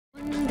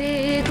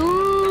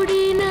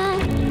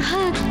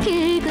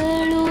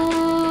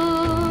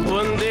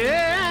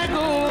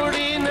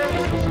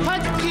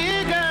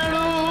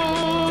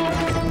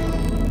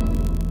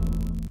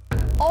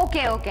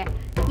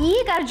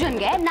ಈಗ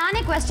ಅರ್ಜುನ್ಗೆ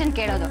ನಾನೇ ಕ್ವೆಶ್ಚನ್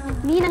ಕೇಳೋದು.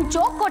 ನೀ ನಂಗೆ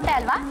ಚೋಕ್ ಕೊಟ್ಟೆ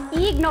ಅಲ್ವಾ,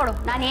 ಈಗ ನೋಡು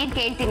ನಾನು ಏನ್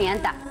ಕೇಳ್ತೀನಿ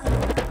ಅಂತ.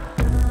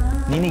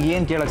 ನಿನಗೆ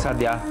ಏನು ಕೇಳಕ್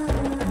ಸಾಧ್ಯ?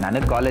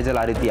 ನನಗೆ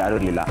ಕಾಲೇಜಲ್ಲಿ ಆ ರೀತಿ ಯಾರು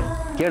ಇರಲಿಲ್ಲ.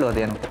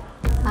 ಕೇಳೋದೇನು?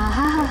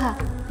 ಆಹಾ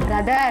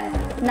ಬ್ರದರ್,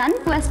 ನನ್ನ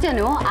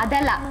ಕ್ವೆಶ್ಚನು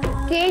ಅದಲ್ಲ,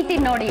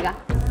 ಕೇಳ್ತೀನಿ ನೋಡಿ. ಈಗ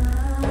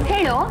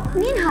ಹೇಳು,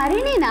 ನೀನ್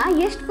ಹರಿಣಿನ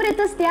ಎಷ್ಟು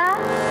ಪ್ರೀತಿಸ್ತೀಯಾ?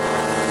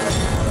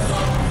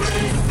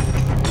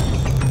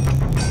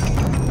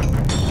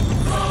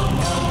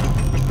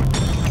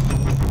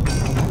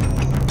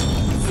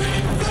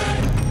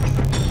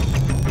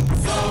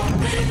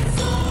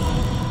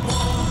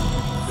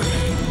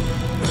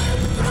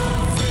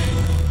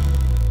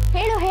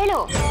 ಹೇಳು ಹೇಳು.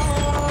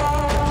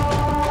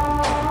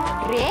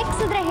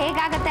 ರೇಗ್ಸಿದ್ರೆ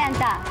ಹೇಗಾಗತ್ತೆ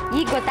ಅಂತ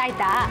ಈಗ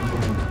ಗೊತ್ತಾಯ್ತಾ?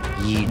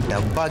 ಈ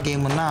ಡಬ್ಬಾ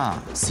ಗೇಮನ್ನ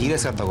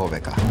ಸೀರಿಯಸ್ ಆಗಿ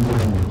ತಗೋಬೇಕಾ?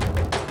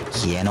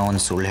 ಏನೋ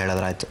ಒಂದು ಸುಳ್ಳು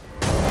ಹೇಳೋದ್ರಾಯ್ತು.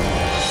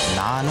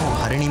 ನಾನು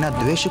ಹರಿಣಿನ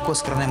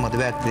ದ್ವೇಷಕ್ಕೋಸ್ಕರನೇ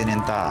ಮದುವೆ ಆಗ್ತಿದ್ದೀನಿ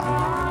ಅಂತ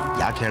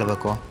ಯಾಕೆ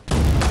ಹೇಳಬೇಕು?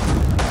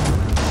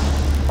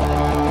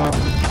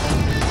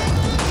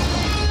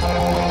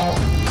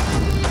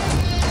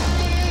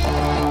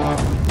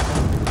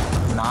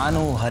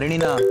 ನಾನು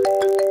ಹರಿಣಿನ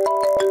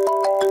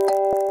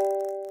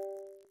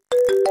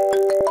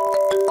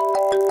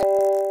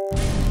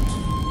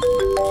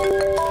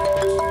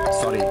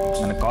ಸಾರಿ,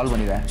 ನನಗೆ ಕಾಲ್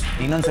ಬಂದಿದೆ.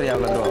 ಇನ್ನೊಂದ್ಸರಿ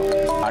ಯಾವಾಗಾದ್ರೂ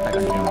ಆಟ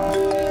ಕಂಟಿನ್ಯೂ ಮಾಡೋಣ.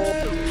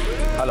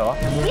 ಹಲೋ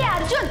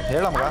ಅರ್ಜುನ್,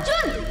 ಹೇಳಮ್ಮ.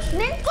 ಅರ್ಜುನ್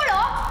ನಿಂತ್ಕೊಳ್ಳೋ.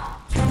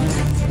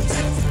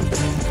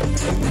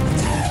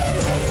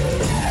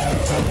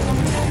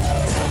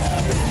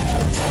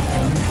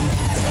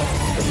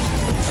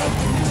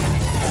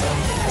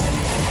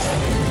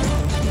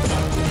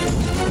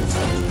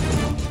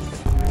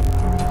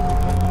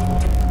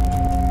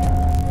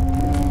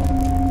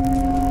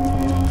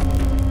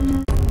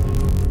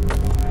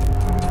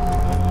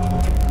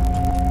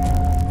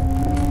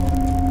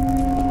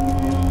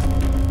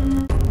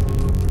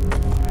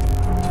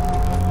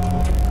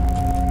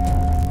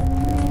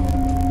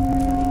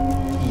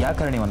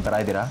 ಯಾಕೆ ನೀವು ಒಂಥರ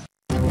ಇದ್ದೀರಾ?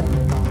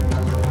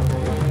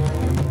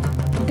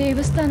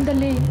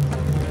 ದೇವಸ್ಥಾನದಲ್ಲಿ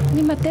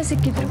ನಿಮ್ಮತ್ತೆ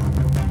ಸಿಕ್ಕಿದ್ರು.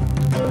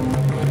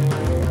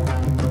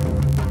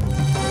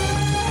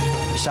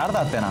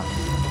 ಶಾರದಾ ಅತ್ತೆನಾ?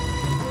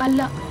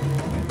 ಅಲ್ಲ,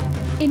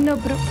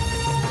 ಇನ್ನೊಬ್ರು.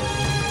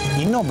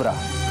 ಇನ್ನೊಬ್ರ?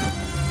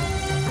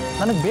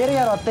 ನನಗೆ ಬೇರೆ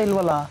ಯಾರು ಅತ್ತೆ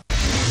ಇಲ್ವಲ್ಲ?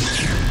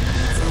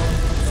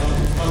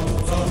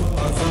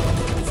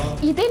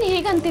 ಇದೇನು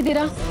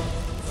ಹೇಗಂತಿದ್ದೀರಾ?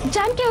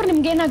 ಜಾನಕಿ ಅವ್ರು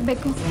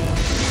ನಿಮ್ಗೇನಾಗಬೇಕು?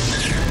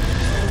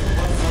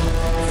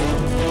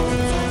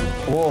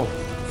 ಓ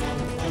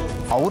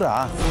ಅವರಾ?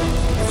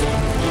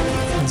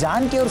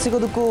 ಜಾನಕಿ ಅವ್ರು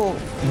ಸಿಗೋದಕ್ಕೂ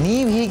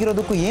ನೀವು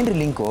ಹೀಗಿರೋದಕ್ಕೂ ಏನ್ರಿ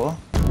ಲಿಂಕು?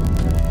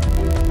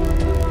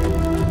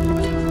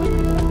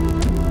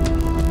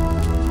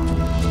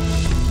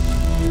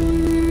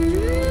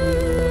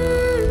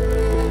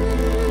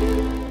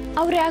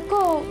 ಅವ್ರು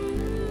ಯಾಕೋ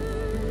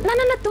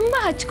ನನ್ನನ್ನು ತುಂಬ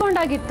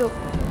ಹಚ್ಕೊಂಡಾಗಿತ್ತು.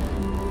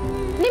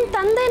 ನಿಮ್ಮ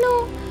ತಂದೆನೂ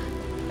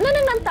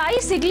ನನಗೆ ನನ್ನ ತಾಯಿ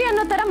ಸಿಗ್ಲಿ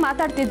ಅನ್ನೋ ಥರ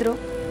ಮಾತಾಡ್ತಿದ್ರು.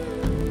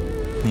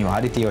 ನೀವು ಆ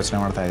ರೀತಿ ಯೋಚನೆ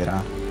ಮಾಡ್ತಾ ಇದ್ದೀರಾ?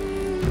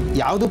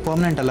 ಯಾವುದು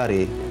ಪರ್ಮನೆಂಟ್ ಅಲ್ಲ ರೀ,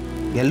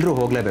 ಎಲ್ಲರೂ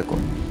ಹೋಗಲೇಬೇಕು.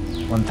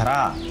 ಒಂಥರ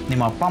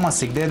ನಿಮ್ಮ ಅಪ್ಪ ಅಮ್ಮ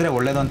ಸಿಗದೇ ಇದ್ರೆ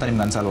ಒಳ್ಳೇದು ಅಂತ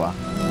ನಿಮ್ಗೆ ಅನ್ಸಲ್ವಾ?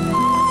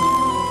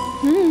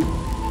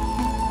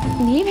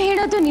 ನೀವು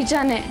ಹೇಳೋದು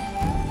ನಿಜಾನೇ.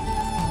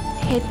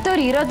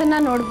 ಹೆತ್ತೋರು ಇರೋದನ್ನ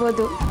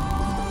ನೋಡ್ಬೋದು,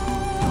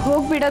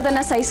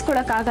 ಹೋಗ್ಬಿಡೋದನ್ನ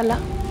ಸಹಿಸ್ಕೊಳಕ್ಕಾಗಲ್ಲ.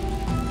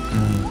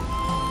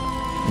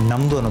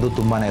 ನಮ್ಮದು ಅನ್ನೋದು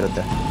ತುಂಬಾ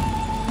ಇರುತ್ತೆ,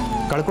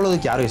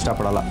 ಕಳ್ಕೊಳ್ಳೋದಕ್ಕೆ ಯಾರೂ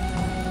ಇಷ್ಟಪಡಲ್ಲ.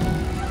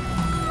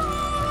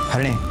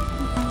 ಹರಣಿ,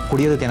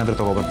 ಕುಡಿಯೋದಕ್ಕೆ ಏನಾದರೂ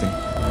ತಗೋಬರ್ತೀನಿ.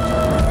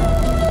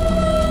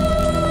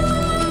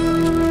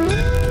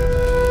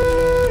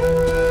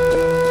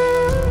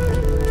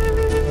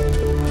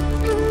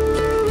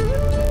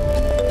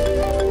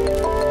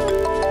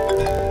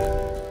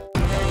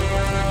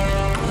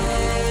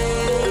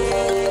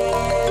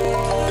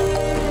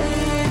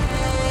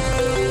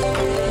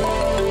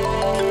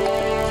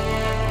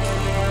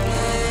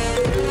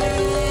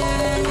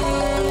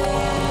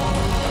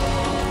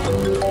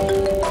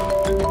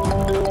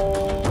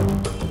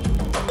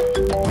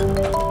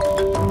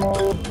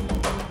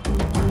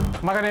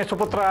 ಮಗನೇ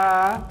ಸುಪುತ್ರ,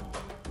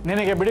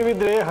 ನಿನಗೆ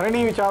ಬಿಡುವಿದ್ರೆ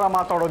ಹರಿಣಿ ವಿಚಾರ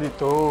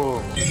ಮಾತಾಡೋದಿತ್ತು.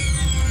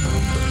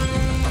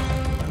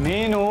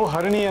 ನೀನು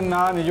ಹರಿಣಿಯನ್ನ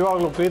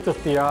ನಿಜವಾಗ್ಲೂ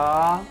ಪ್ರೀತಿಸ್ತೀಯಾ?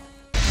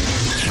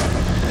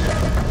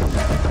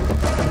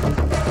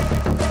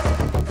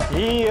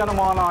 ಈ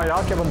ಅನುಮಾನ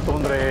ಯಾಕೆ ಬಂತು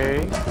ಅಂದರೆ,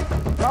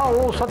 ನಾವು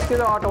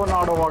ಸತ್ಯದ ಆಟವನ್ನು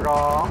ಆಡುವಾಗ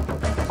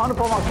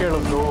ಅನುಪಮ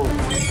ಕೇಳಿದ್ರು,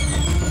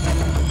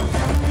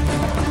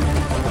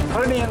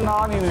 ಹರಿಣಿಯನ್ನ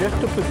ನೀನು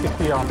ಎಷ್ಟು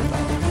ಪ್ರೀತಿಸ್ತೀಯಾ ಅಂತ.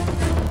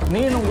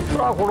 ನೀನು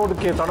ಉತ್ತರ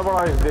ಕೊಡೋದಕ್ಕೆ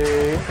ತಡಬಡಾಯಿಸಿದೆ,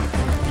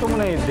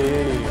 ಸುಮ್ಮನೆ ಇದ್ದೆ.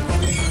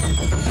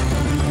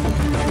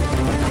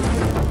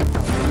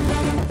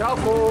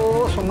 ಯಾಕೋ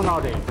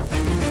ಸುಮ್ಮನಾದೆ.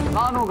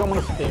 ನಾನು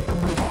ಗಮನಿಸ್ತೆ,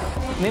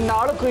 ನಿನ್ನ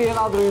ಅಳುಕು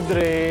ಏನಾದರೂ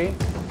ಇದ್ದರೆ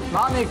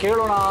ನಾನೇ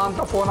ಕೇಳೋಣ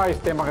ಅಂತ ಫೋನ್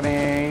ಹಾಯಿಸ್ತೆ ಮಗನೇ.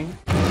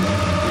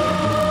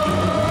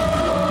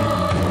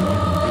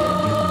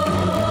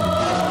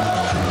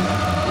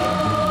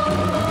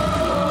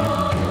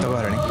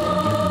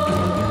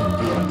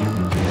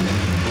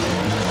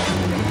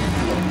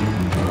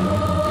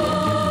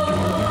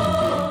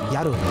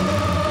 ಯಾರು?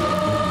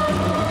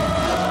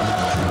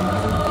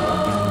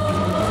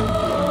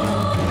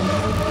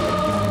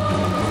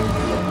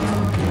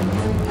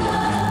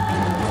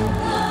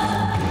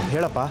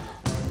 ಹೇಳಪ್ಪ.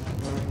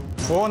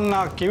 ಫೋನ್ನ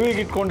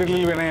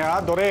ಕಿವಿಗಿಟ್ಕೊಂಡಿರ್ಲಿಲ್ವೇನಯ್ಯ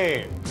ದೊರೆ.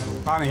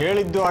 ನಾನು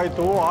ಹೇಳಿದ್ದು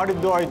ಆಯಿತು,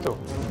 ಆಡಿದ್ದು ಆಯಿತು.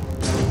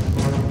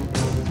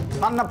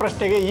 ನನ್ನ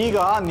ಪ್ರಶ್ನೆಗೆ ಈಗ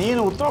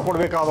ನೀನು ಉತ್ತರ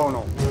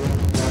ಕೊಡಬೇಕಾದವನು.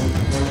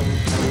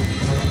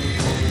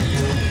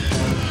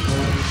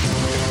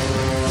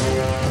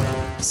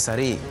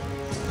 ಸರಿ,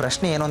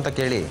 ಪ್ರಶ್ನೆ ಏನು ಅಂತ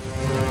ಕೇಳಿ.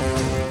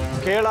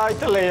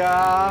 ಕೇಳಾಯ್ತಲ್ಲಯ್ಯ.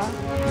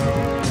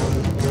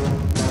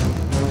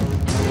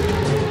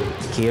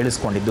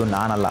 ಕೇಳಿಸ್ಕೊಂಡಿದ್ದು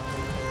ನಾನಲ್ಲ,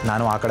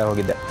 ನಾನು ಆ ಕಡೆ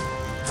ಹೋಗಿದ್ದೆ.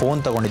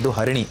 ಫೋನ್ ತಗೊಂಡಿದ್ದು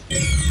ಹರಿಣಿ.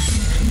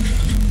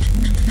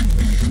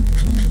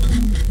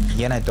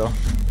 ಏನಾಯ್ತು?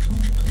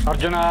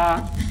 ಅರ್ಜುನ,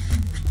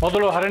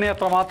 ಮೊದಲು ಹರಿಣಿ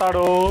ಹತ್ರ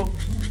ಮಾತಾಡು.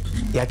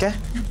 ಯಾಕೆ?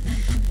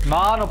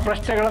 ನಾನು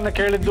ಪ್ರಶ್ನೆಗಳನ್ನು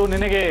ಕೇಳಿದ್ದು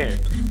ನಿನಗೆ.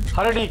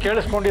 ಹರಿಣಿ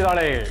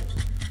ಕೇಳಿಸ್ಕೊಂಡಿದ್ದಾಳೆ.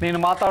 ನೀನು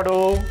ಮಾತಾಡು.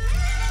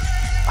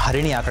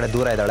 ಹರಿಣಿ ಆ ಕಡೆ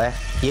ದೂರ ಇದ್ದಾಳೆ.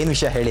 ಏನು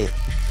ವಿಷಯ ಹೇಳಿ.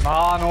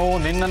 ನಾನು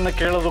ನಿನ್ನನ್ನು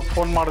ಕೇಳೋದಕ್ಕೆ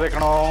ಫೋನ್ ಮಾಡಿದೆ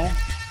ಕಣೋ.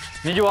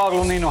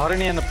 ನಿಜವಾಗ್ಲೂ ನೀನು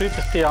ಹರಿಣಿಯನ್ನು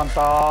ಪ್ರೀತಿಸ್ತೀಯ ಅಂತ?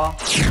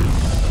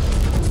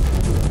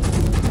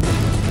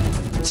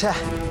 ಛೇ,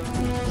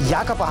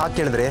 ಯಾಕಪ್ಪ ಹಾಗೆ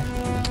ಕೇಳಿದ್ರಿ?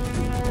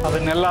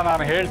 ಅದನ್ನೆಲ್ಲ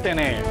ನಾನು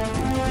ಹೇಳ್ತೇನೆ.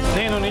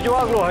 ನೀನು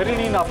ನಿಜವಾಗ್ಲೂ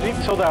ಹರಿಣಿನ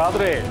ಪ್ರೀತಿಸೋದೇ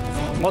ಆದರೆ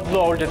ಮೊದಲು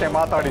ಅವಳ ಜೊತೆ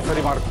ಮಾತಾಡಿ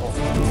ಸರಿ ಮಾಡ್ಕೊ.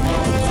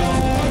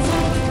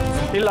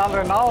 ಇಲ್ಲ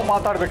ಅಂದರೆ ನಾವು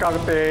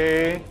ಮಾತಾಡಬೇಕಾಗುತ್ತೆ.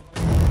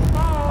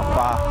 ಅಪ್ಪ,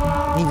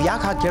 ನೀವು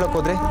ಯಾಕೆ ಹಾಗೆ ಕೇಳೋಕೆ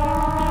ಹೋದ್ರಿ?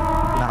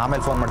 ನಾನು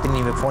ಆಮೇಲೆ ಫೋನ್ ಮಾಡ್ತೀನಿ,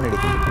 ನೀವೇ ಫೋನ್ ಇಡಿ.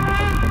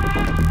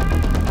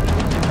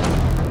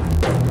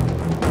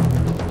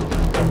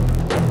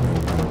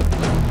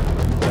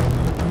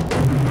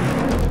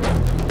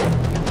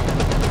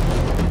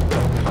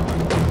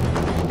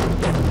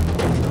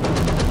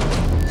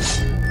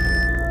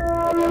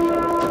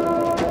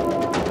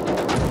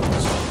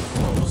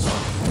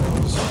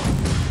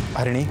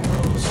 ಹರಿಣಿ,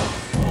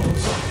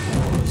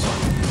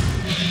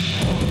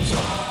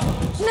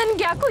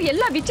 ನನ್ಗೆ ಯಾಕೋ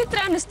ಎಲ್ಲ ವಿಚಿತ್ರ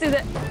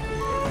ಅನ್ನಿಸ್ತಿದೆ.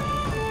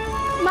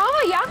 ಮಾವ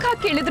ಯಾಕೆ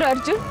ಹಾಕಿ ಕೇಳಿದ್ರು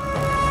ಅರ್ಜುನ್?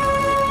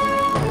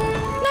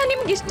 ನಾ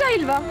ನಿಮ್ಗೆ ಇಷ್ಟ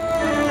ಇಲ್ವಾ?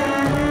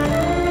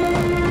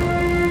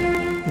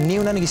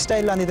 ನೀವು ನನಗೆ ಇಷ್ಟ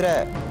ಇಲ್ಲ ಅಂದಿದ್ರೆ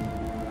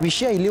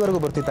ವಿಷಯ ಇಲ್ಲಿವರೆಗೂ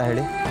ಬರ್ತಿತ್ತಾ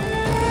ಹೇಳಿ?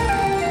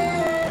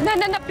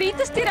 ನನ್ನನ್ನ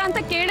ಪ್ರೀತಿಸ್ತೀರಾ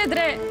ಅಂತ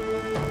ಕೇಳಿದ್ರೆ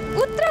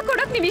ಉತ್ತರ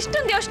ಕೊಡೋಕ್ ನೀವು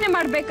ಇಷ್ಟೊಂದು ಯೋಚನೆ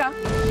ಮಾಡ್ಬೇಕಾ?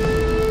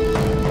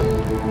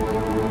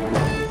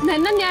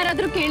 ನನ್ನನ್ನ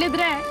ಯಾರಾದ್ರೂ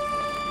ಕೇಳಿದ್ರೆ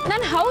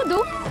ನಾನು ಹೌದು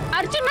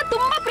ಅರ್ಜುನ್ನ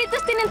ತುಂಬಾ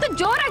ಪ್ರೀತಿಸ್ತೀನಿ ಅಂತ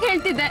ಜೋರಾಗಿ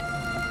ಹೇಳ್ತಿದ್ದೆ.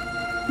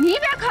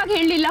 ನೀವ್ಯಾಕೆ ಹಾಗೆ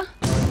ಹೇಳಲಿಲ್ಲ?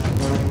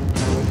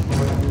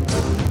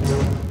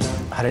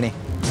 ಹರಿಣಿ,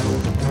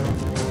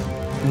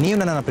 ನೀವು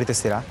ನನ್ನನ್ನು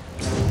ಪ್ರೀತಿಸ್ತೀರಾ?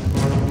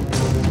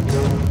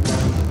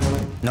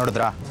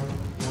 ನೋಡಿದ್ರಾ,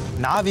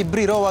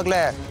 ನಾವಿಬ್ರು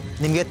ಇರೋವಾಗಲೇ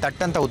ನಿಮಗೆ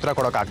ತಟ್ಟಂತ ಉತ್ತರ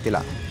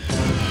ಕೊಡೋಕ್ಕಾಗ್ತಿಲ್ಲ.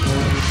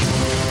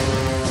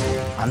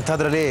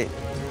 ಅಂಥದ್ರಲ್ಲಿ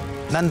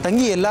ನನ್ನ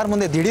ತಂಗಿ ಎಲ್ಲರ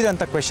ಮುಂದೆ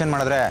ದಿಢೀರಂತ ಕ್ವೆಶನ್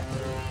ಮಾಡಿದ್ರೆ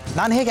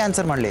ನಾನು ಹೇಗೆ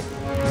ಆನ್ಸರ್ ಮಾಡಲಿ?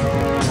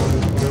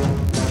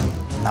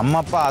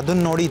 ನಮ್ಮಪ್ಪ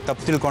ಅದನ್ನ ನೋಡಿ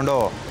ತಪ್ಪು ತಿಳ್ಕೊಂಡು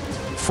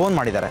ಫೋನ್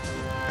ಮಾಡಿದ್ದಾರೆ.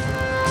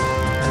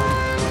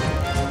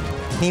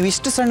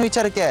 ನೀವಿಷ್ಟು ಸಣ್ಣ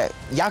ವಿಚಾರಕ್ಕೆ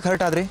ಯಾಕೆ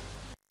ಹರ್ಟ್ ಆದ್ರಿ?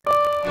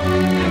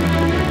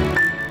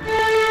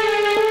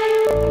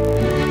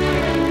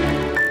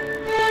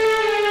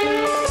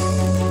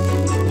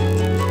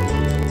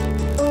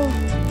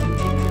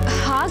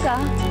 ಹಾಗಾ?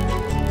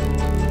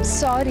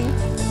 ಸಾರಿ,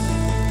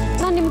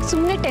 ನಾನು ನಿಮ್ಗೆ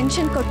ಸುಮ್ಮನೆ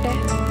ಟೆನ್ಷನ್ ಕೊಟ್ಟೆ.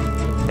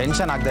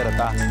 ಟೆನ್ಷನ್ ಆಗದೆ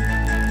ಇರುತ್ತಾ?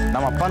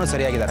 ನಮ್ಮ ಅಪ್ಪನೂ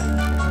ಸರಿಯಾಗಿದ್ದಾರೆ,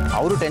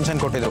 ಅವರು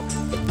ಟೆನ್ಷನ್ ಕೊಟ್ಟಿದ್ರು.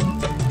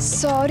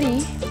 ಸಾರಿ.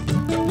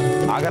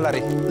 ಆಗಲ್ಲ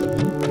ರೀ,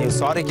 ನೀವು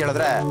ಸಾರಿ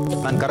ಕೇಳಿದ್ರೆ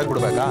ನಾನು ಕರೆಕ್ಟ್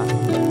ಬಿಡ್ಬೇಕಾ?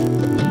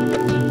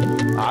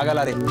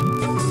 ಆಗಲ್ಲ ರೀ,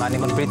 ನಾನು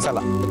ನಿಮ್ಮನ್ನು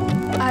ಪ್ರೀತಿಸಲ್ಲ.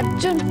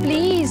 ಅರ್ಜುನ್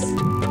ಪ್ಲೀಸ್,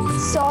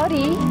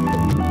 ಸಾರಿ.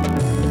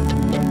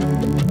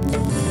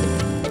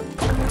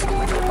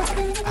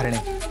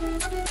 ಹರಿಣಿ,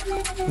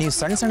 ನೀವು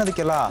ಸಣ್ಣ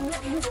ಸಣ್ಣದಕ್ಕೆಲ್ಲ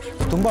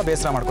ತುಂಬ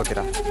ಬೇಸರ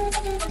ಮಾಡ್ಕೋತೀರಾ.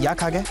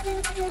 ಯಾಕೆ ಹಾಗೆ?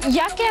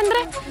 ಯಾಕೆ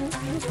ಅಂದ್ರೆ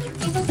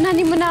ನಾನು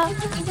ನಿಮ್ಮನ್ನ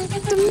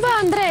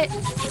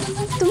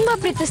ತುಂಬಾ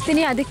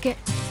ಪ್ರೀತಿಸ್ತೀನಿ, ಅದಕ್ಕೆ.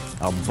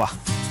 ಅಬ್ಬಾ,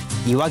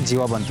 ಇವಾಗ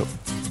ಜೀವ ಬಂತು.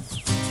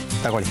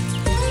 ತಗೊಳ್ಳಿ,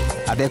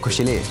 ಅದೇ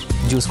ಖುಷಿಲಿ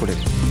ಜ್ಯೂಸ್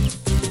ಕುಡೀರಿ.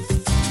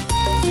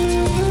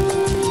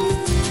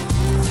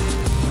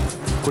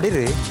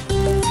 ಕುಡೀರಿ.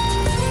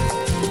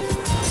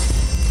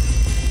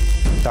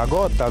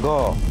 ತಗೋ ತಗೋ,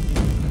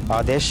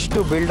 ಅದೆಷ್ಟು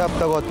ಬಿಲ್ಡಪ್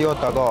ತಗೋತೀಯೋ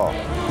ತಗೋ.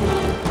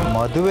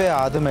 ಮದುವೆ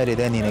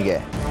ಆದಮೇಲಿದೆ ನಿನಗೆ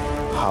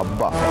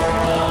ಹಬ್ಬ.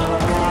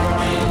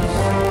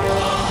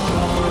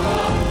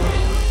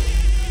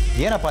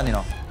 ಏನಪ್ಪ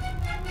ನೀನು?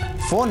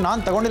 ಫೋನ್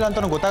ನಾನು ತಗೊಂಡಿಲ್ಲ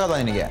ಅಂತ ಗೊತ್ತಾಗಲ್ವಾ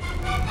ನಿನಗೆ?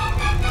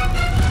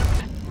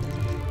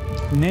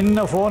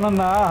 ನಿನ್ನ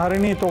ಫೋನನ್ನು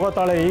ಹರಿಣಿ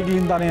ತಗೋತಾಳೆ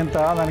ಈಗಲಿಂದಾನೆ ಅಂತ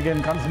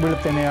ನನಗೇನು ಕನಸು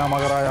ಬೀಳ್ತೇನೆ ಆ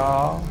ಮಗರಾಯ.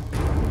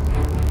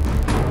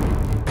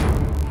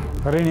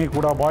 ಹರಿಣಿ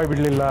ಕೂಡ ಬಾಯ್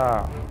ಬಿಡಲಿಲ್ಲ.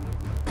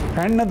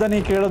 ಹೆಣ್ಣು ದನಿ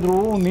ಕೇಳಿದ್ರು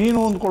ನೀನು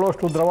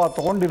ಅಂದ್ಕೊಳ್ಳೋಷ್ಟು ದ್ರವ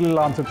ತಗೊಂಡಿರಲಿಲ್ಲ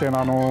ಅನ್ಸುತ್ತೆ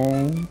ನಾನು.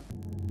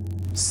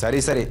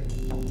 ಸರಿ ಸರಿ,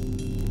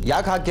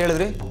 ಯಾಕೆ ಹಾಗೆ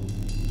ಕೇಳಿದ್ರಿ?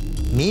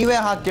 ನೀವೇ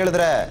ಹಾಗೆ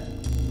ಕೇಳಿದ್ರೆ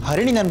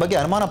ಹರಿಣಿ ನನ್ನ ಬಗ್ಗೆ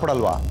ಅನುಮಾನ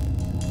ಪಡಲ್ವಾ?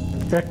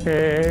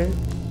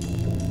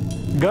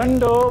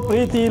 ಗಂಡು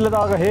ಪ್ರೀತಿ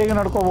ಇಲ್ಲದಾಗ ಹೇಗೆ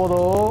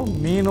ನಡ್ಕೋಬೋದು,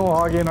 ನೀನು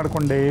ಹಾಗೆ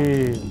ನಡ್ಕೊಂಡೆ.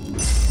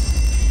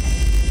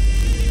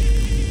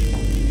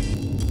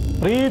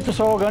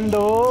 ಪ್ರೀತಿಸೋ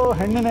ಗಂಡು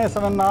ಹೆಣ್ಣಿನ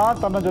ಹೆಸರನ್ನ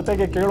ತನ್ನ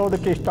ಜೊತೆಗೆ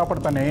ಕೇಳೋದಕ್ಕೆ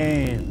ಇಷ್ಟಪಡ್ತಾನೆ.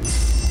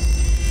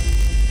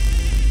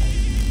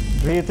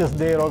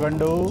 ಪ್ರೀತಿಸದೇ ಇರೋ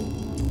ಗಂಡು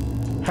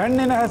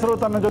ಹೆಣ್ಣಿನ ಹೆಸರು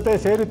ತನ್ನ ಜೊತೆ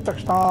ಸೇರಿದ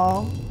ತಕ್ಷಣ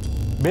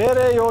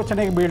ಬೇರೆ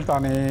ಯೋಚನೆಗೆ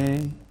ಬೀಳ್ತಾನೆ.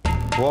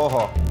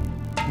 ಓಹೋ,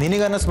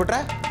 ನಿನಗನ್ನಿಸ್ಬಿಟ್ರೆ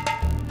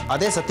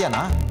ಅದೇ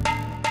ಸತ್ಯನಾ?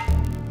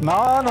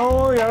 ನಾನು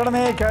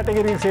 2ನೇ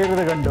ಕ್ಯಾಟಗರಿಗೆ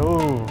ಸೇರಿದ ಗಂಡು.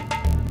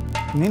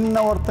 ನಿನ್ನ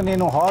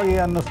ವರ್ತನೇನು ಹಾಗೆ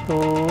ಅನ್ನಿಸ್ತು,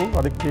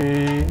 ಅದಕ್ಕೆ.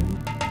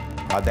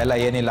 ಅದೆಲ್ಲ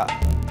ಏನಿಲ್ಲ,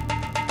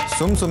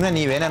 ಸುಮ್ಮನೆ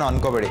ನೀವೇನೇನೋ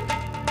ಅನ್ಕೋಬೇಡಿ.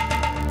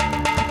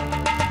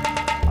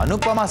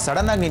 ಅನುಪಮ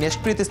ಸಡನ್ನಾಗಿ ನೀನು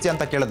ಎಷ್ಟು ಪ್ರೀತಿಸ್ತೀಯ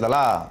ಅಂತ ಕೇಳಿದ್ಲಲ್ಲ,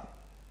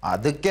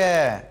 ಅದಕ್ಕೆ.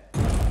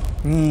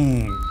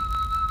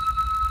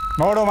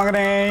 ನೋಡು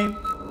ಮಗನೇ,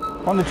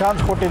 ಒಂದು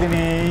ಚಾನ್ಸ್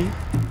ಕೊಟ್ಟಿದ್ದೀನಿ,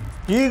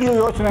 ಈಗಲೂ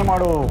ಯೋಚನೆ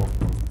ಮಾಡು.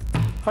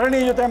 ಹರಣಿ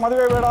ಜೊತೆ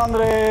ಮದುವೆ ಬೇಡ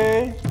ಅಂದರೆ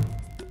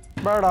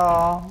ಬೇಡ.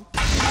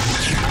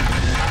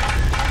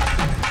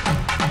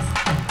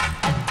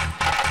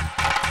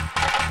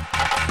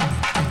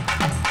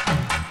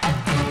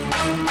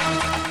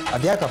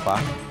 ಅದ್ಯಾಕಪ್ಪ,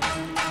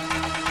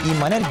 ಈ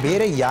ಮನೇಲಿ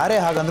ಬೇರೆ ಯಾರೇ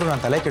ಹಾಗಂದ್ರೂ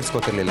ನಾನು ತಲೆ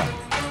ಕೆಡಿಸ್ಕೋತಿರ್ಲಿಲ್ಲ.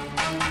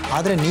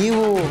 ಆದರೆ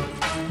ನೀವು.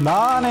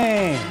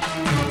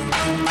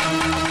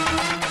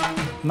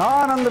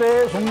 ನಾನಂದ್ರೆ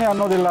ಸುಮ್ಮನೆ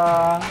ಅನ್ನೋದಿಲ್ಲ,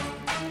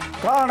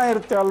 ಕಾರಣ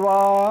ಇರುತ್ತೆ ಅಲ್ವಾ.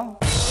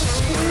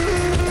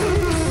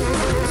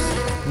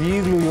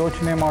 ಈಗಲೂ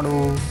ಯೋಚನೆ ಮಾಡು.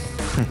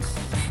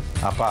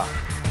 ಅಪ್ಪ,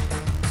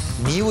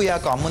 ನೀವು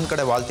ಯಾಕೆ ಅಮ್ಮನ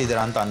ಕಡೆ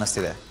ವಾಲ್ತಿದ್ದೀರಾ ಅಂತ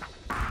ಅನ್ನಿಸ್ತಿದೆ.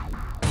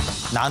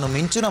 ನಾನು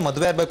ಮಿಂಚುನ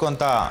ಮದುವೆ ಆಗಬೇಕು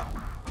ಅಂತ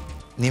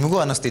ನಿಮಗೂ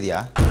ಅನ್ನಿಸ್ತಿದ್ಯಾ?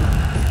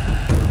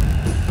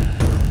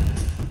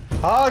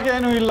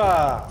 ಹಾಗೇನೂ ಇಲ್ಲ,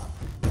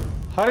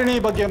 ಹರಿಣಿ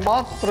ಬಗ್ಗೆ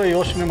ಮಾತ್ರ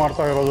ಯೋಚನೆ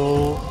ಮಾಡ್ತಾ ಇರೋದು.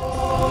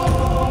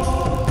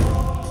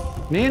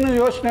 ನೀನು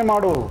ಯೋಚನೆ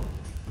ಮಾಡು.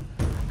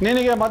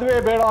 ನಿನಗೆ ಮದುವೆ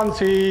ಬೇಡ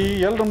ಅನಿಸಿ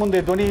ಎಲ್ಲರ ಮುಂದೆ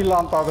ಧ್ವನಿ ಇಲ್ಲ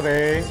ಅಂತಾದರೆ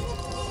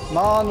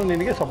ನಾನು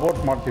ನಿನಗೆ ಸಪೋರ್ಟ್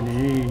ಮಾಡ್ತೀನಿ.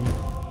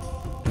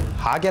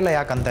 ಹಾಗೆಲ್ಲ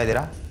ಯಾಕಂತ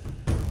ಇದ್ದೀರಾ?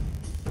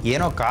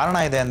 ಏನೋ ಕಾರಣ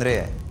ಇದೆ ಅಂದರೆ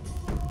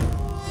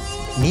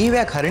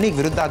ನೀವ್ಯಾಕೆ ಹರಿಣಿಗೆ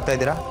ವಿರುದ್ಧ ಆಗ್ತಾ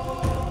ಇದ್ದೀರಾ?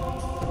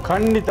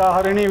 ಖಂಡಿತ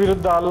ಹರಿಣಿ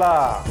ವಿರುದ್ಧ ಅಲ್ಲ,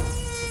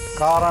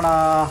 ಕಾರಣ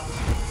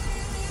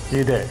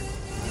ಇದೆ,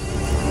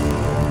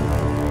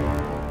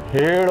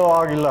 ಹೇಳೋ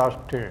ಆಗಿಲ್ಲ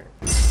ಅಷ್ಟೇ.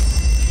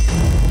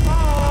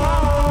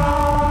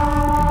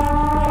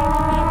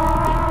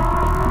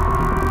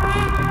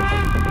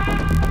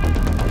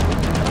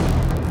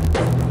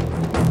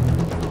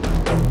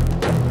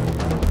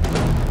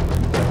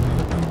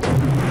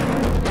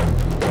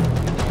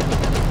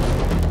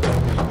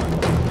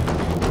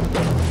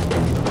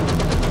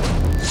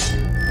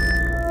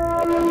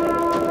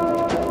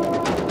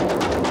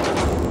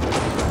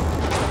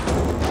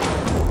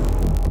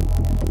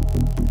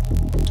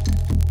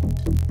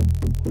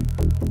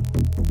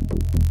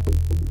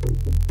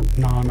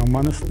 ನಾನು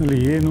ಮನಸ್ಸಿನಲ್ಲಿ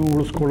ಏನೂ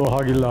ಉಳಿಸ್ಕೊಳ್ಳೋ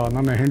ಹಾಗಿಲ್ಲ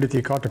ನನ್ನ ಹೆಂಡತಿ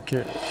ಕಾಟಕ್ಕೆ.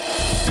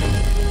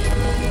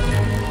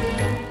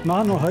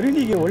 ನಾನು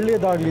ಹರಿಣಿಗೆ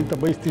ಒಳ್ಳೆಯದಾಗಲಿ ಅಂತ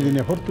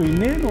ಬಯಸ್ತಿದ್ದೀನಿ ಹೊರತು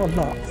ಇನ್ನೇನು ಅಲ್ಲ.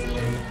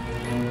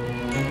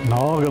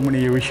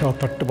 ನಾಗಮಣಿಯ ವಿಷ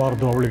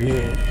ತಟ್ಟಬಾರ್ದು ಅವಳಿಗೆ.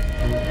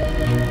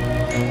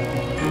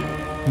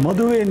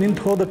 ಮದುವೆ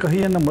ನಿಂತು ಹೋದ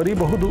ಕಹಿಯನ್ನು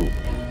ಮರಿಬಹುದು,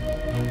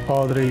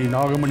 ಆದರೆ ಈ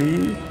ನಾಗಮಣಿ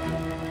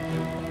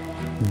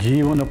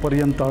ಜೀವನ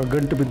ಪರ್ಯಂತ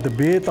ಗಂಟು ಬಿದ್ದ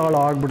ಬೇತಾಳ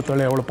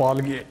ಆಗ್ಬಿಡ್ತಾಳೆ ಅವಳ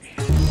ಪಾಲಿಗೆ.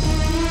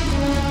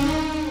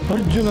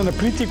 ಅರ್ಜುನನ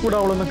ಪ್ರೀತಿ ಕೂಡ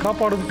ಅವಳನ್ನು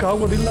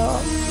ಕಾಪಾಡೋದಕ್ಕಾಗೋದಿಲ್ಲ.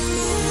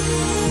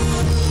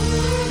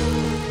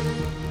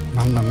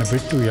 ನನ್ನನ್ನು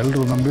ಬಿಟ್ಟು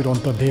ಎಲ್ಲರೂ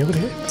ನಂಬಿರುವಂಥ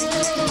ದೇವರೇ,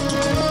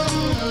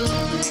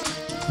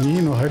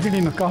 ನೀನು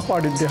ಹರಿಣಿನ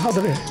ಕಾಪಾಡಿದ್ದೆ,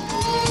 ಆದರೆ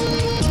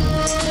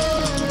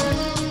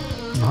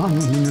ನಾನು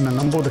ನಿನ್ನನ್ನು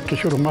ನಂಬೋದಕ್ಕೆ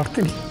ಶುರು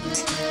ಮಾಡ್ತೀನಿ.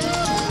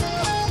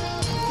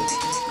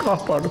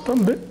 ಕಾಪಾಡು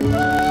ತಂದೆ.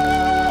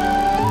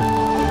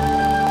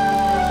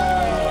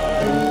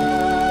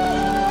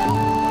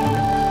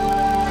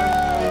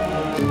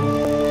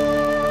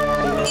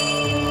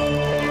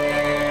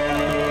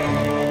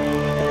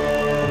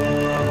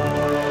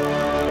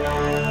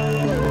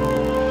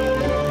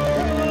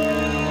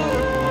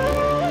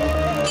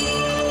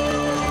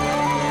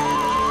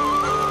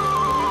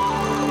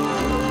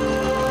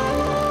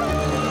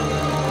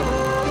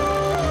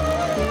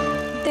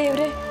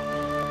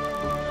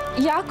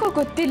 ಯಾಕೋ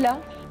ಗೊತ್ತಿಲ್ಲ,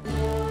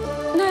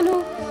 ನಾನು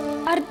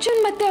ಅರ್ಜುನ್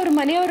ಮತ್ತೆ ಅವ್ರ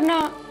ಮನೆಯವ್ರನ್ನ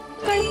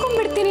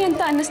ಕಳ್ಕೊಂಡ್ಬಿಡ್ತೀನಿ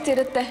ಅಂತ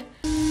ಅನ್ನಿಸ್ತಿರುತ್ತೆ.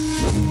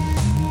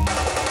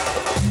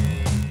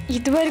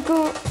 ಇದುವರೆಗೂ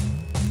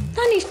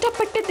ನಾನು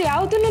ಇಷ್ಟಪಟ್ಟಿದ್ದು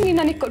ಯಾವುದನ್ನು ನೀನು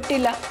ನನಗೆ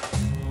ಕೊಟ್ಟಿಲ್ಲ.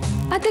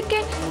 ಅದಕ್ಕೆ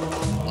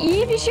ಈ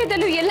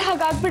ವಿಷಯದಲ್ಲೂ ಎಲ್ಲಿ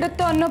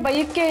ಹಾಗಾಗ್ಬಿಡುತ್ತೋ ಅನ್ನೋ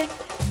ಭಯಕ್ಕೆ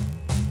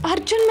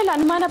ಅರ್ಜುನ್ ಮೇಲೆ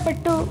ಅನುಮಾನ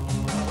ಪಟ್ಟು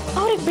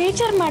ಅವ್ರಿಗೆ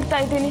ಬೇಜಾರು ಮಾಡ್ತಾ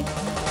ಇದ್ದೀನಿ.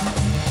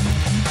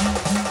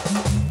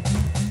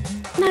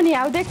 ನಾನು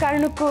ಯಾವುದೇ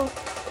ಕಾರಣಕ್ಕೂ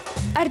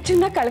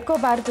ಅರ್ಜುನ್ನ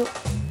ಕಳ್ಕೋಬಾರ್ದು,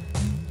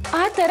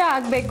 ಆ ಥರ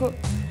ಆಗಬೇಕು.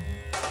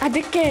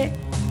 ಅದಕ್ಕೆ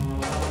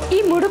ಈ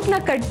ಮುಡುಪನ್ನ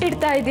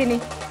ಕಟ್ಟಿಡ್ತಾ ಇದ್ದೀನಿ.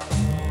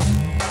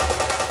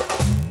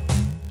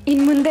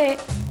 ಇನ್ನು ಮುಂದೆ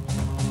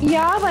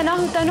ಯಾವ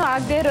ಅನಾಹುತನೂ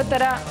ಆಗದೆ ಇರೋ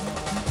ಥರ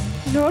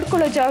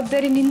ನೋಡ್ಕೊಳ್ಳೋ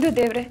ಜವಾಬ್ದಾರಿ ನಿಂದು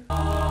ದೇವ್ರೆ.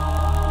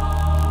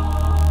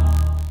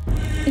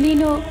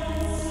 ನೀನು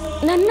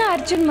ನನ್ನ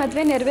ಅರ್ಜುನ್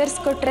ಮದುವೆ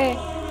ನೆರವೇರಿಸ್ಕೊಟ್ರೆ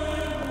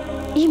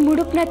ಈ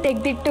ಮುಡುಪನ್ನ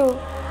ತೆಗೆದಿಟ್ಟು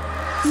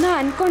ನಾ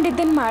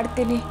ಅನ್ಕೊಂಡಿದ್ದನ್ನು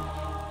ಮಾಡ್ತೀನಿ,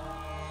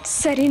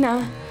 ಸರಿನಾ?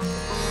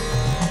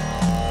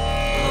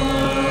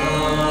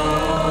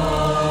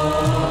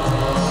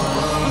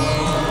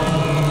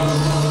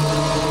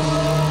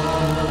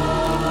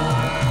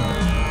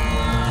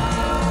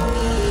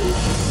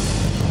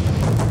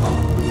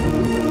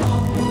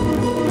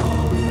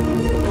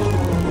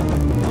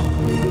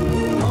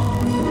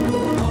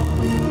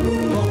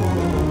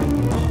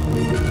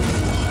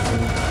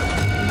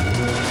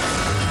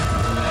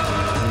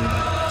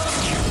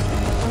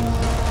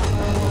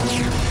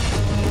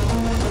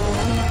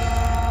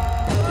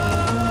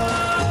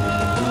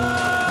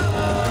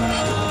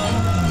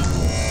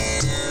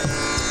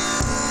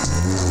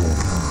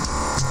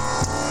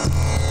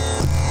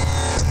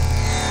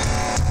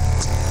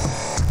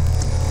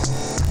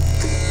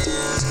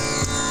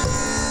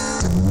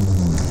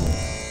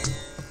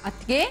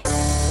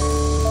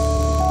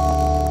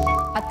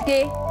 ಅದಕ್ಕೆ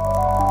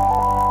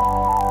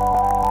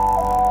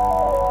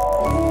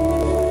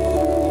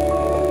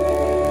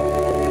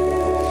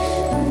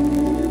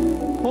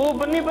ಓ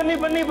ಬನ್ನಿ ಬನ್ನಿ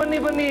ಬನ್ನಿ ಬನ್ನಿ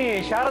ಬನ್ನಿ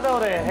ಶಾರದಾ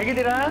ಅವರೇ,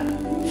 ಹೇಗಿದ್ದೀರಾ?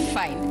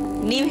 ಫೈನ್.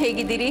 ನೀವ್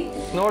ಹೇಗಿದ್ದೀರಿ?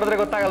 ನೋಡಿದ್ರೆ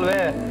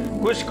ಗೊತ್ತಾಗಲ್ವೇ,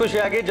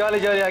 ಖುಷಿಯಾಗಿ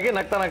ಜಾಲಿಯಾಗಿ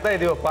ನಗ್ತಾ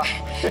ಇದೀವಪ್ಪ.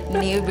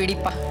 ನೀವು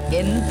ಬಿಡಿಪ್ಪ,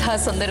 ಎಂಥ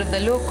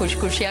ಸಂದರ್ಭದಲ್ಲೂ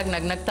ಖುಷಿಯಾಗಿ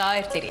ನಗ್ನಗ್ತಾ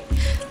ಇರ್ತೀರಿ.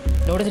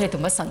 ನೋಡಿದ್ರೆ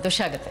ತುಂಬಾ ಸಂತೋಷ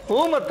ಆಗುತ್ತೆ.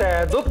 ಮತ್ತೆ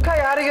ದುಃಖ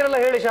ಯಾರಿಗಿರಲ್ಲ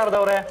ಹೇಳಿ ಶಾರದಾ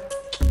ಅವರೇ.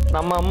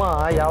 ನಮ್ಮ ಅಮ್ಮ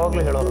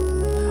ಯಾವಾಗ್ಲೂ ಹೇಳೋರು,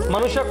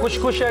 ಮನುಷ್ಯ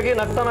ಖುಷಿಯಾಗಿ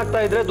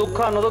ನಗ್ತಾ ಇದ್ರೆ ದುಃಖ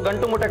ಅನ್ನೋದು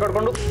ಗಂಟು ಮುಟ್ಟೆ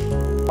ಕಟ್ಕೊಂಡು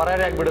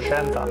ಪರಾರಿ ಆಗ್ಬಿಡುತ್ತೆ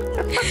ಅಂತ.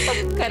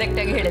 ಕರೆಕ್ಟ್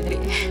ಆಗಿ ಹೇಳಿದ್ರಿ.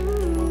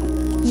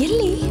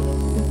 ಎಲ್ಲಿ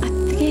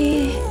ಅತ್ತಿಗೆ?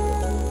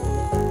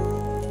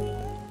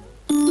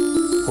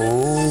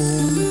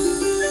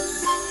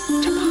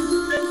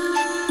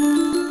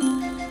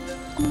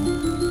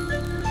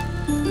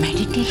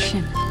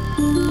 ಮೆಡಿಟೇಷನ್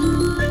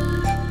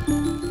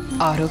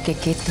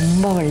ಆರೋಗ್ಯಕ್ಕೆ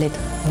ತುಂಬಾ ಒಳ್ಳೇದು.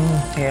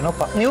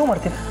 ಏನೋಪ್ಪ, ನೀವು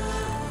ಮಾಡ್ತೀರಾ?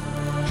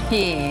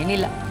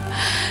 ಏನಿಲ್ಲ.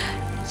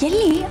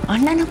 ಎಲ್ಲಿ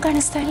ಅಣ್ಣನೂ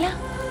ಕಾಣಿಸ್ತಾ ಇಲ್ಲ?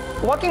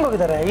 ವಾಕಿಂಗ್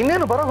ಹೋಗಿದ್ದಾರೆ,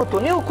 ಇನ್ನೇನು ಬರೋ ಗೊತ್ತು.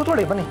 ನೀವು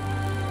ಕೂತ್ಕೊಳ್ಳಿ, ಬನ್ನಿ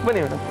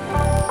ಬನ್ನಿ ಮೇಡಮ್.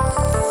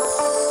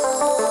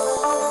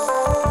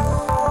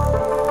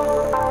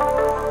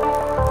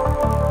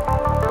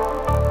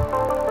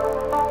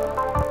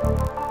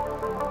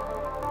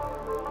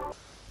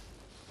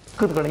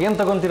 ಕೂತ್ಕೊಳ್ಳಿ. ಏನು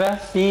ತಗೊಂತೀರಾ?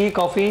 Tea,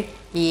 coffee?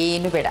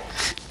 ಏನು ಬೇಡ.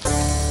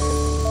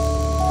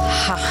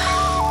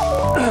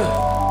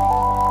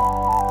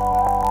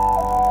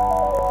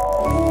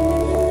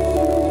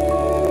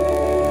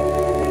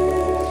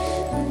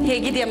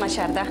 ಹೇಗಿದೆಯಮ್ಮ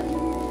ಶಾರದಾ?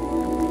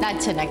 ನಾನು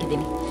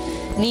ಚೆನ್ನಾಗಿದ್ದೀನಿ.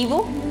 ನೀವು?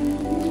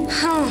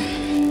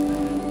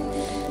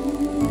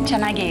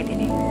 ಚೆನ್ನಾಗೇ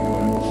ಇದ್ದೀನಿ.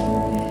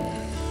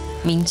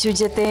 ಮಿಂಚು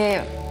ಜೊತೆ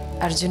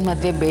ಅರ್ಜುನ್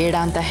ಮದುವೆ ಬೇಡ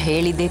ಅಂತ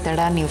ಹೇಳಿದ್ದೇ ತಡ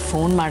ನೀವು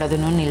ಫೋನ್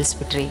ಮಾಡೋದನ್ನು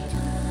ನಿಲ್ಲಿಸ್ಬಿಟ್ರಿ.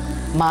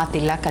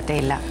 ಮಾತಿಲ್ಲ, ಕತೆ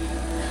ಇಲ್ಲ.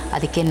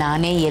 ಅದಕ್ಕೆ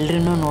ನಾನೇ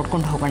ಎಲ್ಲರನ್ನೂ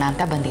ನೋಡ್ಕೊಂಡು ಹೋಗೋಣ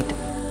ಅಂತ ಬಂದಿದ್ದು.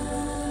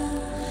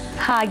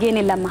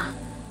 ಹಾಗೇನಿಲ್ಲಮ್ಮ,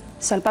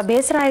 ಸ್ವಲ್ಪ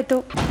ಬೇಸರ ಆಯಿತು.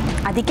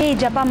 ಅದಕ್ಕೆ ಈ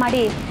ಜಪ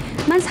ಮಾಡಿ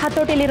ಮನ್ಸು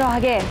ಹತೋಟಿಲಿರೋ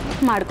ಹಾಗೆ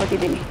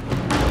ಮಾಡ್ಕೊತಿದ್ದೀನಿ.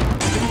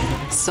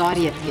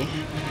 ಸಾರಿ ಅದಕ್ಕೆ.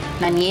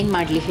 ನಾನು ಏನು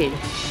ಮಾಡಲಿ ಹೇಳಿ.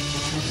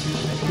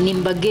 ನಿಮ್ಮ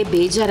ಬಗ್ಗೆ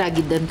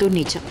ಬೇಜಾರಾಗಿದ್ದಂತೂ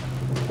ನಿಜ,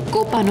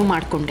 ಕೋಪನೂ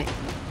ಮಾಡಿಕೊಂಡೆ.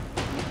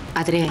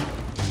 ಆದರೆ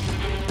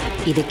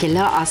ಇದಕ್ಕೆಲ್ಲ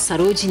ಆ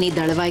ಸರೋಜಿನಿ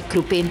ದಳವಾಯಿ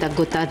ಕೃಪೆ ಅಂತ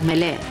ಗೊತ್ತಾದ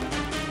ಮೇಲೆ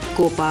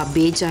ಕೋಪ,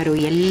 ಬೇಜಾರು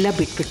ಎಲ್ಲ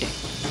ಬಿಟ್ಬಿಟ್ಟೆ.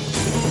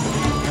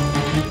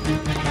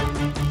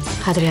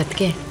 ಆದರೆ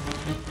ಅದಕ್ಕೆ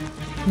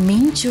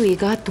ಮಿಂಚು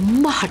ಈಗ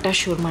ತುಂಬ ಹಠ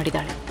ಶುರು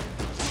ಮಾಡಿದ್ದಾಳೆ.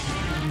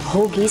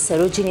 ಹೋಗಿ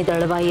ಸರೋಜಿನಿ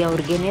ದಳವಾಯಿ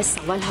ಅವ್ರಿಗೇನೆ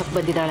ಸವಾಲು ಹಾಕಿ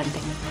ಬಂದಿದ್ದಾಳಂತೆ.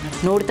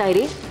 ನೋಡ್ತಾ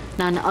ಇರಿ,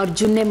 ನಾನು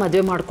ಅರ್ಜುನ್ನೇ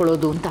ಮದುವೆ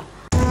ಮಾಡ್ಕೊಳ್ಳೋದು ಅಂತ.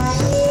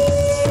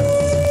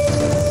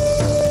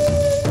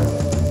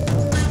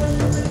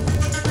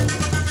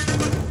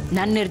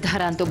 ನನ್ನ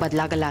ನಿರ್ಧಾರ ಅಂತೂ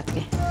ಬದಲಾಗಲ್ಲ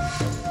ಅದಕ್ಕೆ.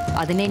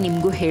 ಅದನ್ನೇ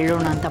ನಿಮಗೂ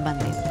ಹೇಳೋಣ ಅಂತ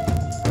ಬಂದೆ.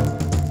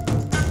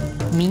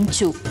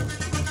 ಮಿಂಚು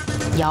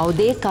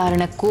ಯಾವುದೇ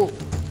ಕಾರಣಕ್ಕೂ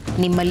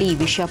ನಿಮ್ಮಲ್ಲಿ ಈ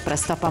ವಿಷಯ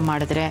ಪ್ರಸ್ತಾಪ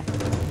ಮಾಡಿದ್ರೆ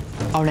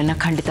ಅವಳನ್ನು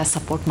ಖಂಡಿತ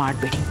ಸಪೋರ್ಟ್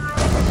ಮಾಡಬೇಡಿ.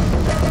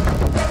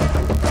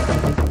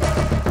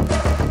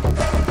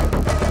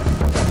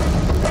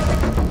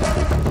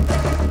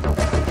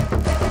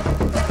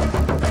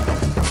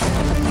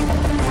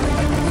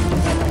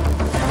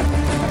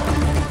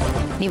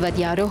 ನೀವು ಅದು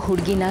ಯಾರೋ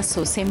ಹುಡುಗಿನ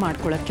ಸೊಸೆ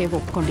ಮಾಡ್ಕೊಳ್ಳೋಕ್ಕೆ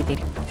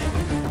ಒಪ್ಕೊಂಡಿದ್ದೀರಿ.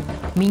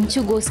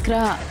 ಮಿಂಚುಗೋಸ್ಕರ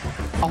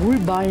ಅವಳ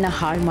ಬಾಳನ್ನ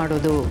ಹಾಳು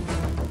ಮಾಡೋದು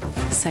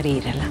ಸರಿ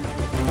ಇರಲ್ಲ.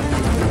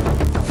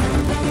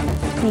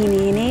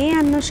 ನೀನೇನೇ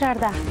ಅನ್ನು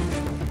ಶಾರದಾ,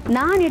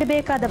 ನಾನು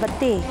ಇಡಬೇಕಾದ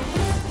ಬತ್ತಿ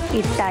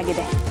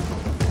ಇಟ್ಟಾಗಿದೆ.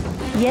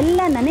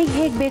 ಎಲ್ಲ ನನಗೆ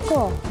ಹೇಗೆ ಬೇಕೋ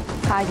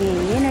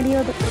ಹಾಗೆಯೇ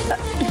ನಡೆಯೋದು.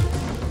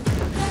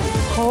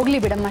 ಹೋಗಲಿ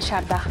ಬಿಡಮ್ಮ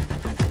ಶಾರದಾ,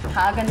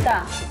 ಹಾಗಂತ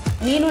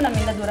ನೀನು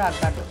ನಮ್ಮಿಂದ ದೂರ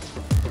ಆಗಬಾರ್ದು.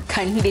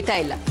 ಖಂಡಿತ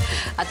ಇಲ್ಲ.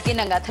 ಅದಕ್ಕೆ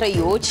ನಂಗೆ ಆ ಥರ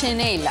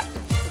ಯೋಚನೆ ಇಲ್ಲ.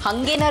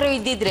 ಹಂಗೇನಾರು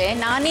ಇದ್ದಿದ್ರೆ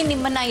ನಾನೇ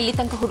ನಿಮ್ಮನ್ನ ಇಲ್ಲಿ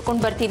ತನಕ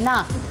ಹುಡ್ಕೊಂಡು ಬರ್ತಿದ್ನಾ?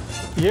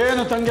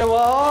 ಏನು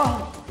ತಂಗ್ಯವಾ,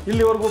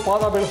 ಇಲ್ಲಿವರೆಗೂ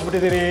ಪಾದ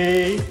ಬೆಳೆಸ್ಬಿಟ್ಟಿದ್ದೀರಿ.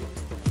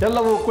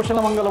 ಎಲ್ಲವೂ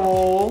ಕುಶಲಮಂಗಲವೋ?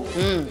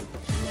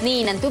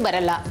 ನೀನಂತೂ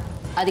ಬರಲ್ಲ.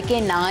 ಅದಕ್ಕೆ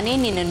ನಾನೇ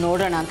ನಿನ್ನ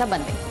ನೋಡೋಣ ಅಂತ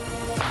ಬಂದೆ.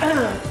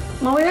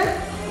 ಮಾವಯ್ಯ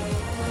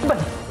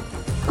ಬನ್ನಿ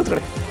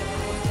ಕೂತ್ಕೊಳ್ಳಿ.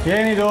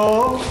 ಏನಿದು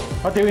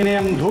ಅತಿ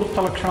ವಿನಯಂ ಧೂರ್ತ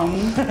ಲಕ್ಷಣಂ?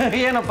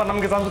 ಏನಪ್ಪ,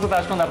 ನಮಗೆ ಸಂಸ್ಕೃತ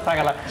ಅಷ್ಟೊಂದು ಅರ್ಥ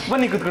ಆಗಲ್ಲ.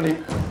 ಬನ್ನಿ ಕೂತ್ಕೊಳ್ಳಿ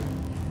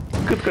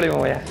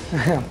ಮಾವಯ್ಯ.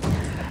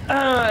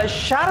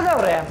 ಶಾರದಾ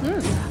ಅವರೇ,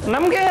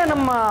 ನಮಗೆ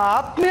ನಮ್ಮ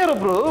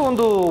ಆತ್ಮೀಯರೊಬ್ರು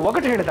ಒಂದು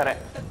ಒಗಟು ಹೇಳಿದ್ದಾರೆ.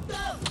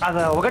 ಅದ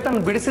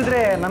ಒಗಟನ್ನು ಬಿಡಿಸಿದ್ರೆ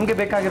ನಮಗೆ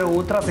ಬೇಕಾಗಿರೋ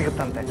ಉತ್ತರ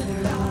ಸಿಗುತ್ತಂತೆ.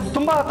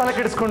 ತುಂಬಾ ತಲೆ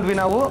ಕೆಡಿಸ್ಕೊಂಡ್ವಿ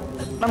ನಾವು,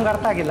 ನಮ್ಗೆ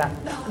ಅರ್ಥ ಆಗಿಲ್ಲ.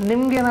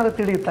 ನಿಮ್ಗೆ ಏನಾದ್ರು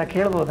ತಿಳಿಯುತ್ತಾ?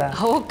 ಕೇಳ್ಬೋದಾ?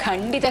 ಓ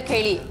ಖಂಡಿತ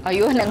ಕೇಳಿ.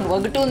 ಅಯ್ಯೋ, ನಂಗೆ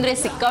ಒಗಟು ಅಂದ್ರೆ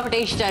ಸಿಕ್ಕಾಪಟ್ಟೆ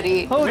ಇಷ್ಟ ರೀ.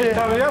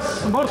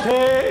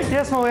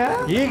 ಎಸ್ ಮಾವಯ್ಯ.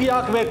 ಈಗ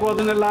ಯಾಕೆ ಬೇಕು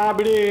ಅದನ್ನೆಲ್ಲ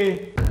ಬಿಡಿ.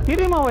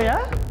 ಇರಿ ಮಾವಯ್ಯ,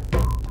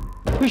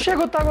 ವಿಷಯ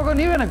ಗೊತ್ತಾಗುವಾಗ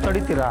ನೀವೇನಕ್ಕೆ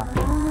ತಡಿತೀರಾ?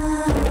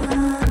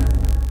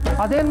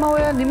 ಅದೇನ್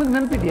ಮಾವಯ್ಯ, ನಿಮಗೆ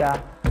ನೆನಪಿದ್ಯಾ?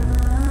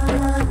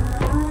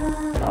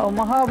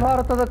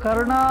 ಮಹಾಭಾರತದ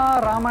ಕರ್ಣ,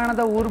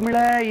 ರಾಮಾಯಣದ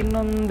ಊರ್ಮಿಳೆ,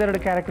 ಇನ್ನೊಂದೆರಡು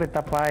ಕ್ಯಾರೆಕ್ಟರ್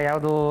ಇತ್ತಪ್ಪ.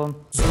 ಯಾವುದು?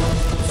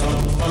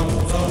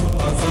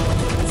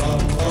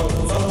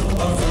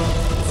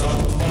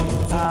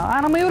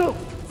 ನಮ್ಮ ಇವರು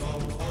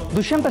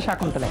ದುಷ್ಯಂತ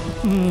ಶಾಕುಂತಲೆ.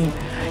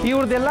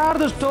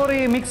 ಇವ್ರದ್ದೆಲ್ಲಾರ್ದು ಸ್ಟೋರಿ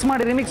ಮಿಕ್ಸ್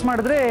ಮಾಡಿ ರಿಮಿಕ್ಸ್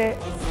ಮಾಡಿದ್ರೆ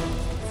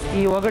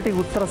ಈ ಒಗಟಿಗೆ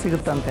ಉತ್ತರ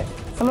ಸಿಗುತ್ತಂತೆ.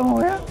 ಅಲ್ಲ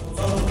ಮಾವಯ್ಯ?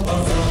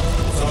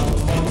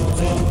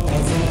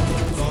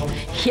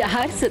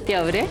 ಯಾರು ಸತ್ಯ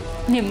ಅವರೇ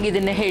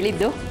ನಿಮ್ಗಿದನ್ನ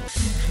ಹೇಳಿದ್ದು?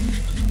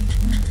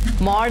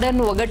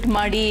 ಮಾಡರ್ನ್ ಒಗಟ್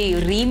ಮಾಡಿ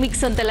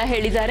ರೀಮಿಕ್ಸ್ ಅಂತೆಲ್ಲ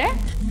ಹೇಳಿದ್ದಾರೆ.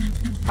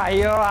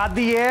 ಅಯ್ಯೋ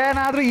ಅದು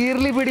ಏನಾದರೂ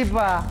ಇರಲಿ ಬಿಡಿಪ್ಪ,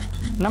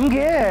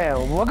 ನಮಗೆ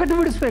ಒಗಟು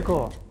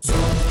ಬಿಡಿಸ್ಬೇಕು.